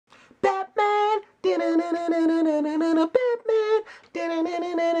I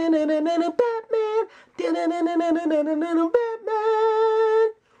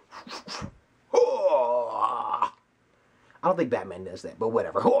don't think Batman does that, but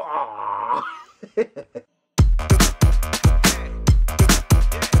whatever.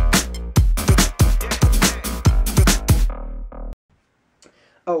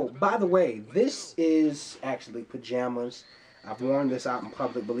 Oh, by the way, this is actually pajamas. I've worn this out in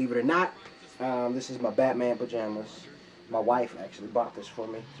public, believe it or not. This is my Batman pajamas. My wife actually bought this for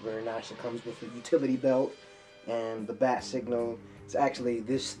me. It's very nice. It comes with a utility belt and the bat signal. It's actually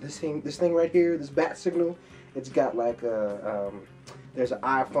this thing right here, this bat signal. It's got like a there's an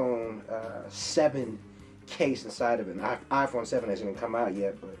iPhone 7 case inside of it. And iPhone 7 hasn't even come out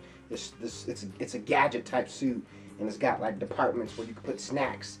yet, but it's a gadget type suit, and it's got like departments where you can put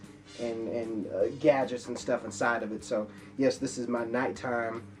snacks and gadgets and stuff inside of it. So yes, this is my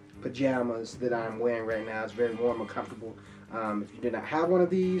nighttime pajamas that I'm wearing right now. It's very warm and comfortable. If you do not have one of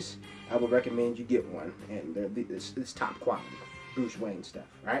these, I would recommend you get one, and it's top quality Bruce Wayne stuff.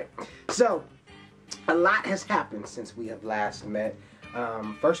 Right? So a lot has happened since we have last met.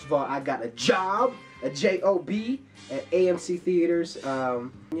 First of all, I got a job, a J-O-B, at AMC theaters.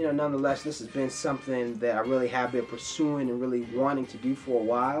 You know, nonetheless, this has been something that I really have been pursuing and really wanting to do for a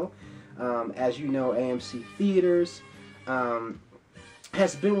while. As you know, AMC theaters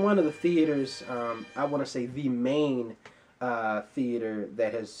has been one of the theaters, I want to say the main theater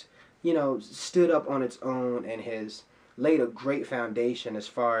that has, you know, stood up on its own and has laid a great foundation as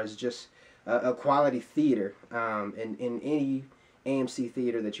far as just a quality theater in any AMC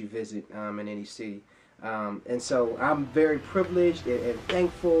theater that you visit in any city. And so I'm very privileged and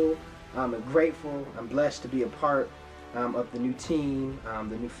thankful and grateful. I'm blessed to be a part of the new team,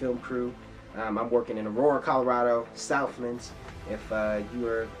 the new film crew. I'm working in Aurora, Colorado, Southlands. If you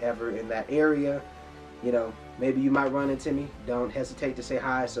are ever in that area, you know, maybe you might run into me. Don't hesitate to say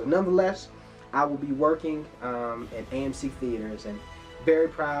hi. So nonetheless, I will be working at AMC theaters, and very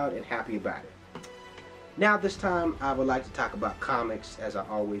proud and happy about it. Now this time I would like to talk about comics, as I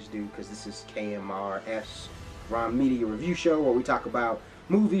always do, because this is KMRS, Ron Media Review Show, where we talk about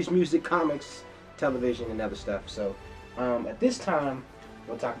movies, music, comics, television, and other stuff. So at this time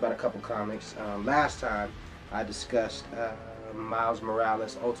we'll talk about a couple comics. Last time I discussed Miles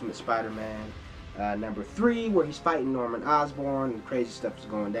Morales' Ultimate Spider-Man #3, where he's fighting Norman Osborn and crazy stuff is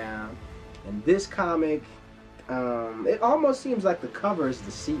going down. And this comic, it almost seems like the cover is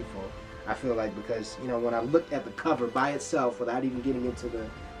deceitful, I feel like, because, you know, when I looked at the cover by itself without even getting into the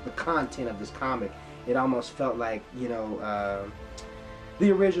content of this comic, it almost felt like, you know,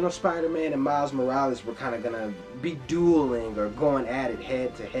 the original Spider-Man and Miles Morales were kind of going to be dueling or going at it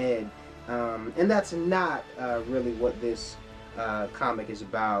head to head. And that's not really what this comic is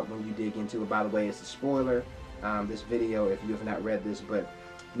about when you dig into it. By the way, it's a spoiler, this video, if you have not read this, but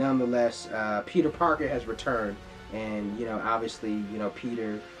nonetheless, Peter Parker has returned, and, you know, obviously, you know,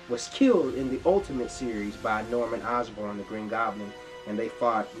 Peter was killed in the Ultimate series by Norman Osborn, the Green Goblin, and they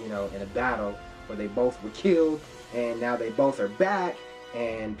fought, you know, in a battle where they both were killed, and now they both are back,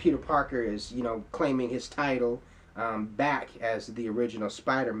 and Peter Parker is, you know, claiming his title back as the original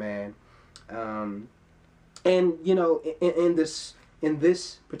Spider-Man. And, you know, in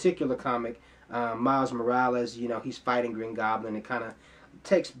this particular comic, Miles Morales, you know, he's fighting Green Goblin. It kind of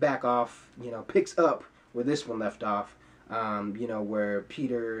takes back off, you know, picks up where this one left off, you know, where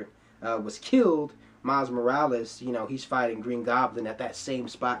Peter was killed. Miles Morales, you know, he's fighting Green Goblin at that same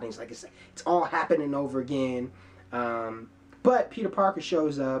spot, and he's like, it's all happening over again. But Peter Parker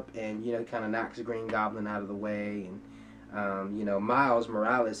shows up, and, you know, kind of knocks the Green Goblin out of the way, and you know, Miles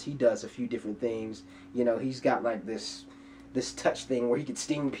Morales, he does a few different things. You know, he's got like this touch thing where he could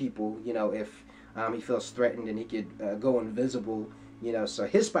sting people, you know, if he feels threatened, and he could go invisible. You know, so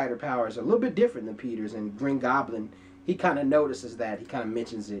his spider powers are a little bit different than Peter's, and Green Goblin, he kind of notices that. He kind of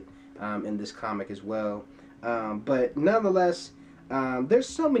mentions it in this comic as well. But nonetheless, there's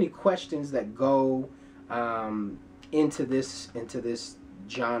so many questions that go into this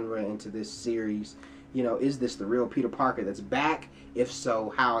genre, into this series. You know, is this the real Peter Parker that's back? If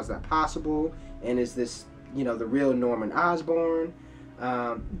so, how is that possible? And is this, you know, the real Norman Osborn?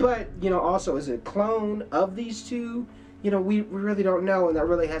 But, you know, also, is it a clone of these two? You know, we really don't know, and that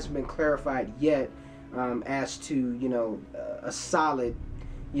really hasn't been clarified yet as to, you know, a solid,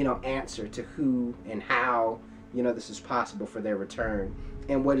 you know, answer to who and how, you know, this is possible for their return.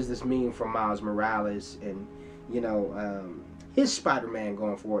 And what does this mean for Miles Morales and, you know, his Spider-Man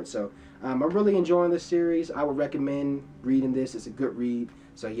going forward. So I'm really enjoying this series. I would recommend reading this. It's a good read.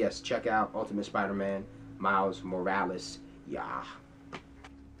 So yes, check out Ultimate Spider-Man, Miles Morales. Yeah.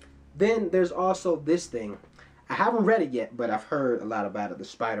 Then there's also this thing. I haven't read it yet, but I've heard a lot about it. The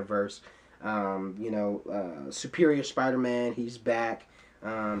Spider-Verse. Superior Spider-Man, he's back.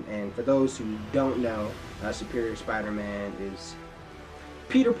 And for those who don't know, Superior Spider-Man is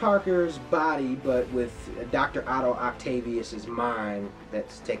Peter Parker's body, but with Dr. Otto Octavius's mind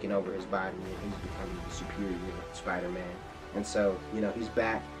that's taken over his body, and he's becoming the Superior Spider-Man. And so, he's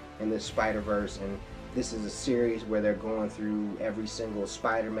back in this Spider-Verse, and this is a series where they're going through every single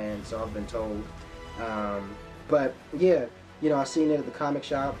Spider-Man, so I've been told. But yeah, I seen it at the comic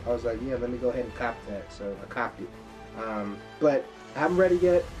shop. I was like, yeah, let me go ahead and cop that. So I copped it. But I haven't read it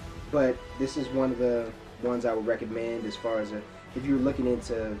yet, but this is one of the ones I would recommend as far as if you're looking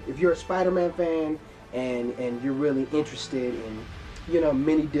into, if you're a Spider-Man fan and you're really interested in,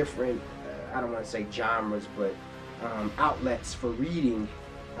 many different, I don't want to say genres, but outlets for reading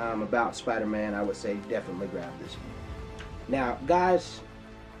about Spider-Man, I would say definitely grab this one. Now, guys,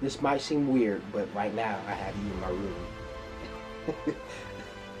 this might seem weird, but right now I have you in my room.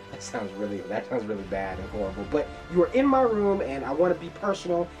 That sounds really bad and horrible, but you are in my room, and I want to be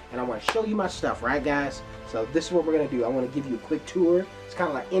personal, and I want to show you my stuff, right, guys? So this is what we're gonna do. I want to give you a quick tour. It's kind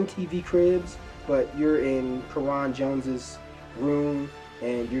of like MTV Cribs, but you're in Karan Jones's room,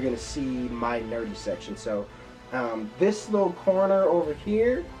 and you're gonna see my nerdy section. So this little corner over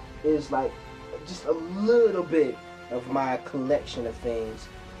here is like just a little bit of my collection of things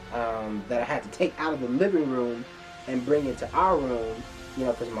that I had to take out of the living room and bring into our room,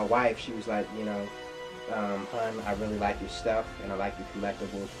 because my wife, she was like, hun, I really like your stuff and I like your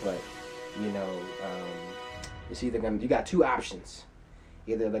collectibles, but it's either you got two options.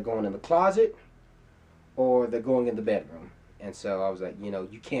 Either they're going in the closet or they're going in the bedroom. And so I was like,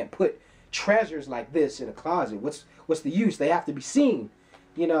 you can't put treasures like this in a closet. What's the use? They have to be seen,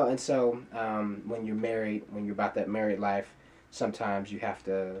 and so when you're married, when you're about that married life, sometimes you have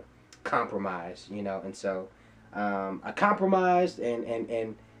to compromise, and so I compromised,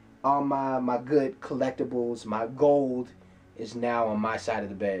 and all my good collectibles, my gold, is now on my side of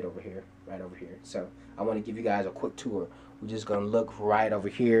the bed over here, right over here. So I want to give you guys a quick tour. We're just gonna look right over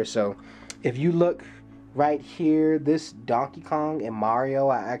here. So if you look right here, this Donkey Kong and Mario,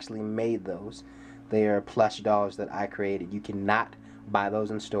 I actually made those. They are plush dolls that I created. You cannot buy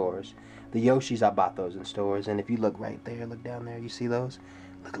those in stores. The Yoshis, I bought those in stores. And if you look right there, look down there, you see those?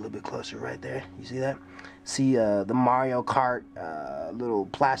 Look a little bit closer right there. You see that? See the Mario Kart little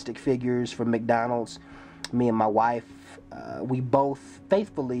plastic figures from McDonald's. Me and my wife, we both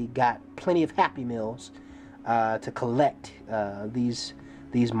faithfully got plenty of Happy Meals to collect these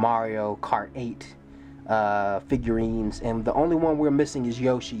Mario Kart 8 figurines. And the only one we're missing is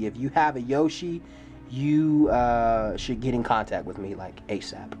Yoshi. If you have a Yoshi, you should get in contact with me like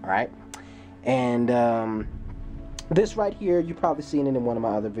ASAP, alright? And this right here, you've probably seen it in one of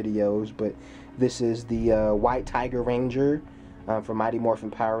my other videos, but this is the White Tiger Ranger from Mighty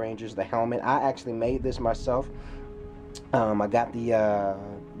Morphin Power Rangers, the helmet. I actually made this myself. I got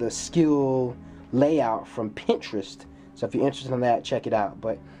the skill layout from Pinterest, so if you're interested in that, check it out.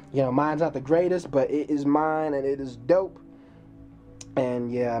 But mine's not the greatest, but it is mine and it is dope.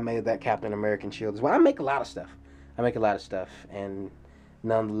 And yeah, I made that Captain American shield as well. I make a lot of stuff. And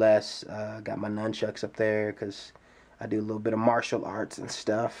nonetheless, got my nunchucks up there because I do a little bit of martial arts and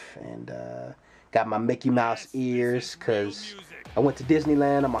stuff, and got my Mickey Mouse ears because I went to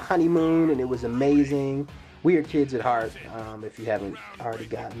Disneyland on my honeymoon and it was amazing. We are kids at heart, if you haven't already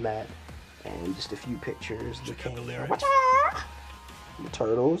gotten that. And just a few pictures that came there. The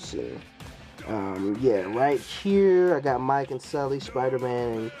turtles. And, yeah, right here I got Mike and Sully,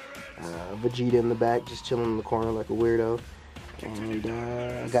 Spider-Man, and Vegeta in the back, just chilling in the corner like a weirdo. And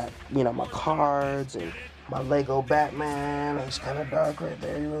I got, my cards and my Lego Batman. It's kind of dark right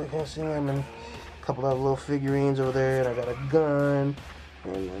there, you really can't see him. And a couple other little figurines over there. And I got a gun,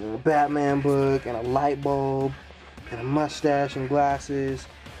 and a Batman book, and a light bulb, and a mustache and glasses.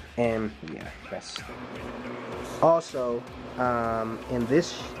 And yeah, that's also in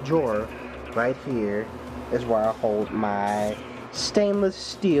this drawer right here is where I hold my stainless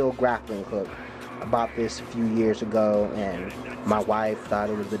steel grappling hook. I bought this a few years ago, and my wife thought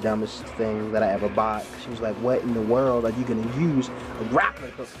it was the dumbest thing that I ever bought. She was like, what in the world are you going to use a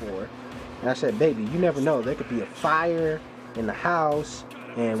grappling hook for? And I said, baby, you never know. There could be a fire in the house,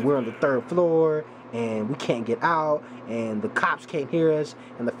 and we're on the 3rd floor, and we can't get out, and the cops can't hear us,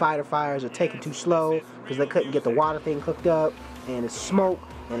 and the fires are taking too slow because they couldn't get the water thing hooked up, and it's smoke,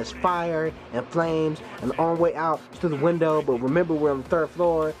 and it's fire, and flames, and the only way out is through the window. But remember, we're on the 3rd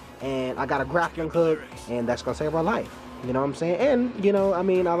floor, and I got a grappling hook, and that's gonna save our life. You know what I'm saying? And, I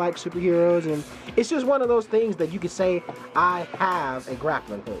mean, I like superheroes, and it's just one of those things that you could say, I have a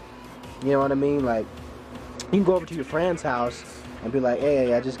grappling hook. You know what I mean? Like, you can go over to your friend's house and be like,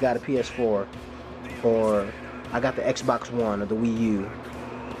 hey, I just got a PS4, or I got the Xbox One or the Wii U,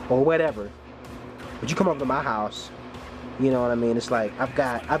 or whatever. But you come over to my house, you know what I mean? It's like I've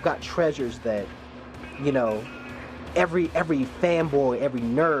got treasures that, you know, every fanboy, every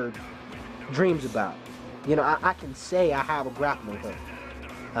nerd dreams about. You know, I can say I have a grappling hook,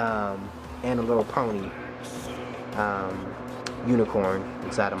 and a little pony, unicorn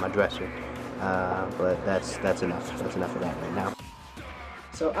inside of my dresser. But that's enough. That's enough of that right now.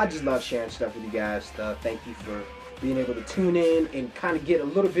 So I just love sharing stuff with you guys. Thank you for being able to tune in and kind of get a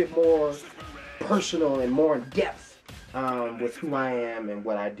little bit more personal and more in depth with who I am and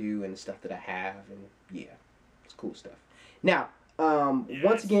what I do and the stuff that I have, and yeah, it's cool stuff. Now,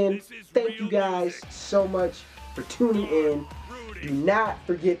 once again, thank you guys so much for tuning in. Do not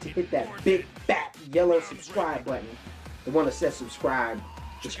forget to hit that big fat yellow subscribe button, the one that says subscribe,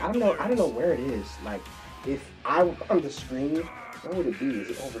 which I don't know where it is. Like, if I were on the screen, where would it be?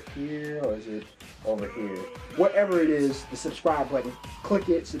 Is it over here or is it over here? Whatever it is, the subscribe button, click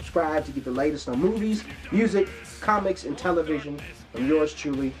it, subscribe to get the latest on movies, music, comics, and television from yours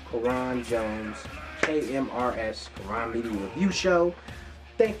truly, Karan Jones, KMRS, Karan Media Review Show.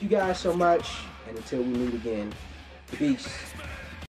 Thank you guys so much, and until we meet again, peace.